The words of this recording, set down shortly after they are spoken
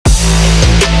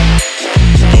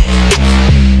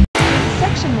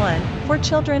for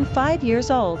children 5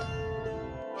 years old.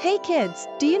 Hey kids,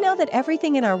 do you know that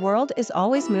everything in our world is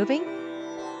always moving?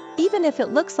 Even if it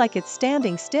looks like it's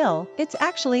standing still, it's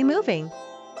actually moving.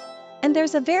 And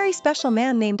there's a very special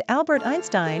man named Albert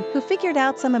Einstein who figured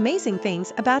out some amazing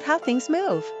things about how things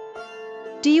move.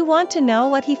 Do you want to know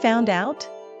what he found out?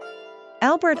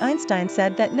 Albert Einstein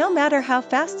said that no matter how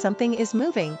fast something is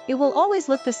moving, it will always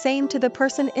look the same to the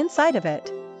person inside of it.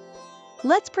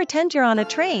 Let's pretend you're on a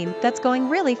train that's going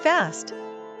really fast.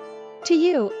 To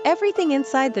you, everything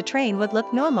inside the train would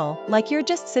look normal, like you're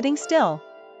just sitting still.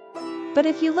 But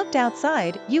if you looked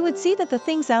outside, you would see that the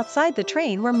things outside the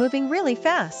train were moving really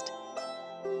fast.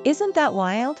 Isn't that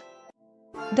wild?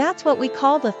 That's what we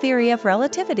call the theory of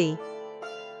relativity.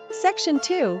 Section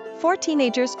 2, for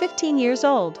teenagers 15 years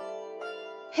old.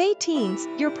 Hey teens,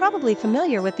 you're probably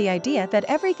familiar with the idea that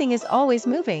everything is always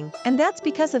moving, and that's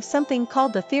because of something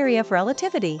called the theory of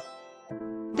relativity.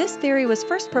 This theory was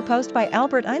first proposed by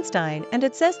Albert Einstein, and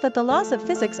it says that the laws of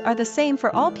physics are the same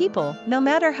for all people, no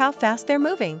matter how fast they're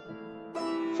moving.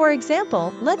 For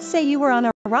example, let's say you were on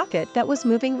a rocket that was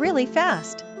moving really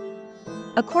fast.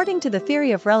 According to the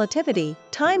theory of relativity,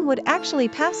 time would actually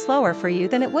pass slower for you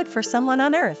than it would for someone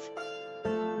on Earth.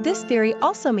 This theory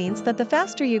also means that the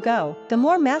faster you go, the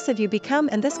more massive you become,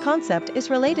 and this concept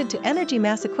is related to energy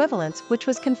mass equivalence, which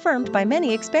was confirmed by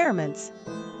many experiments.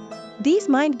 These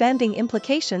mind-bending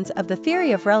implications of the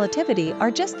theory of relativity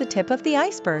are just the tip of the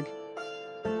iceberg.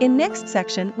 In next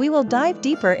section, we will dive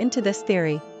deeper into this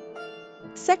theory.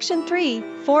 Section 3,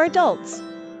 for adults.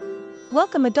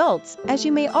 Welcome adults, as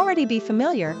you may already be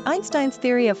familiar, Einstein's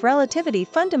theory of relativity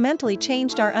fundamentally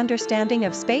changed our understanding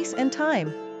of space and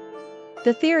time.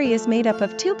 The theory is made up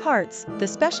of two parts, the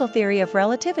special theory of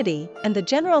relativity and the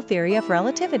general theory of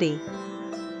relativity.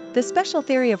 The special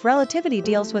theory of relativity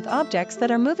deals with objects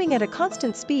that are moving at a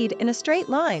constant speed in a straight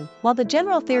line, while the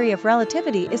general theory of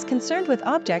relativity is concerned with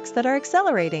objects that are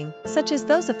accelerating, such as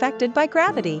those affected by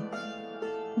gravity.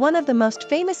 One of the most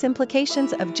famous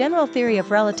implications of general theory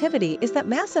of relativity is that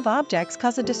massive objects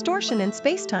cause a distortion in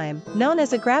spacetime, known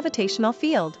as a gravitational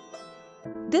field.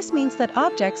 This means that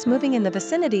objects moving in the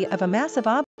vicinity of a massive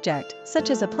object, such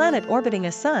as a planet orbiting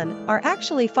a sun, are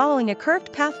actually following a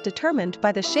curved path determined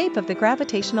by the shape of the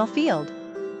gravitational field.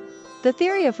 The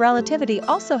theory of relativity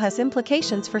also has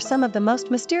implications for some of the most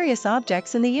mysterious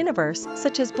objects in the universe,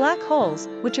 such as black holes,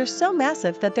 which are so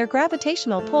massive that their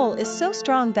gravitational pull is so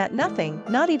strong that nothing,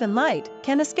 not even light,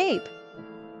 can escape.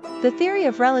 The theory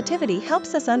of relativity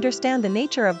helps us understand the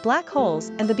nature of black holes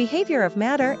and the behavior of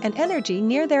matter and energy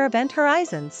near their event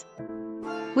horizons.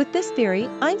 With this theory,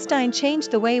 Einstein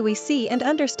changed the way we see and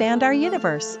understand our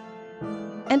universe.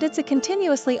 And it's a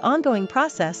continuously ongoing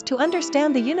process to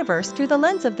understand the universe through the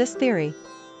lens of this theory.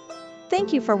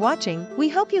 Thank you for watching. We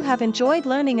hope you have enjoyed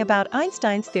learning about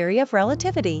Einstein's theory of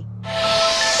relativity.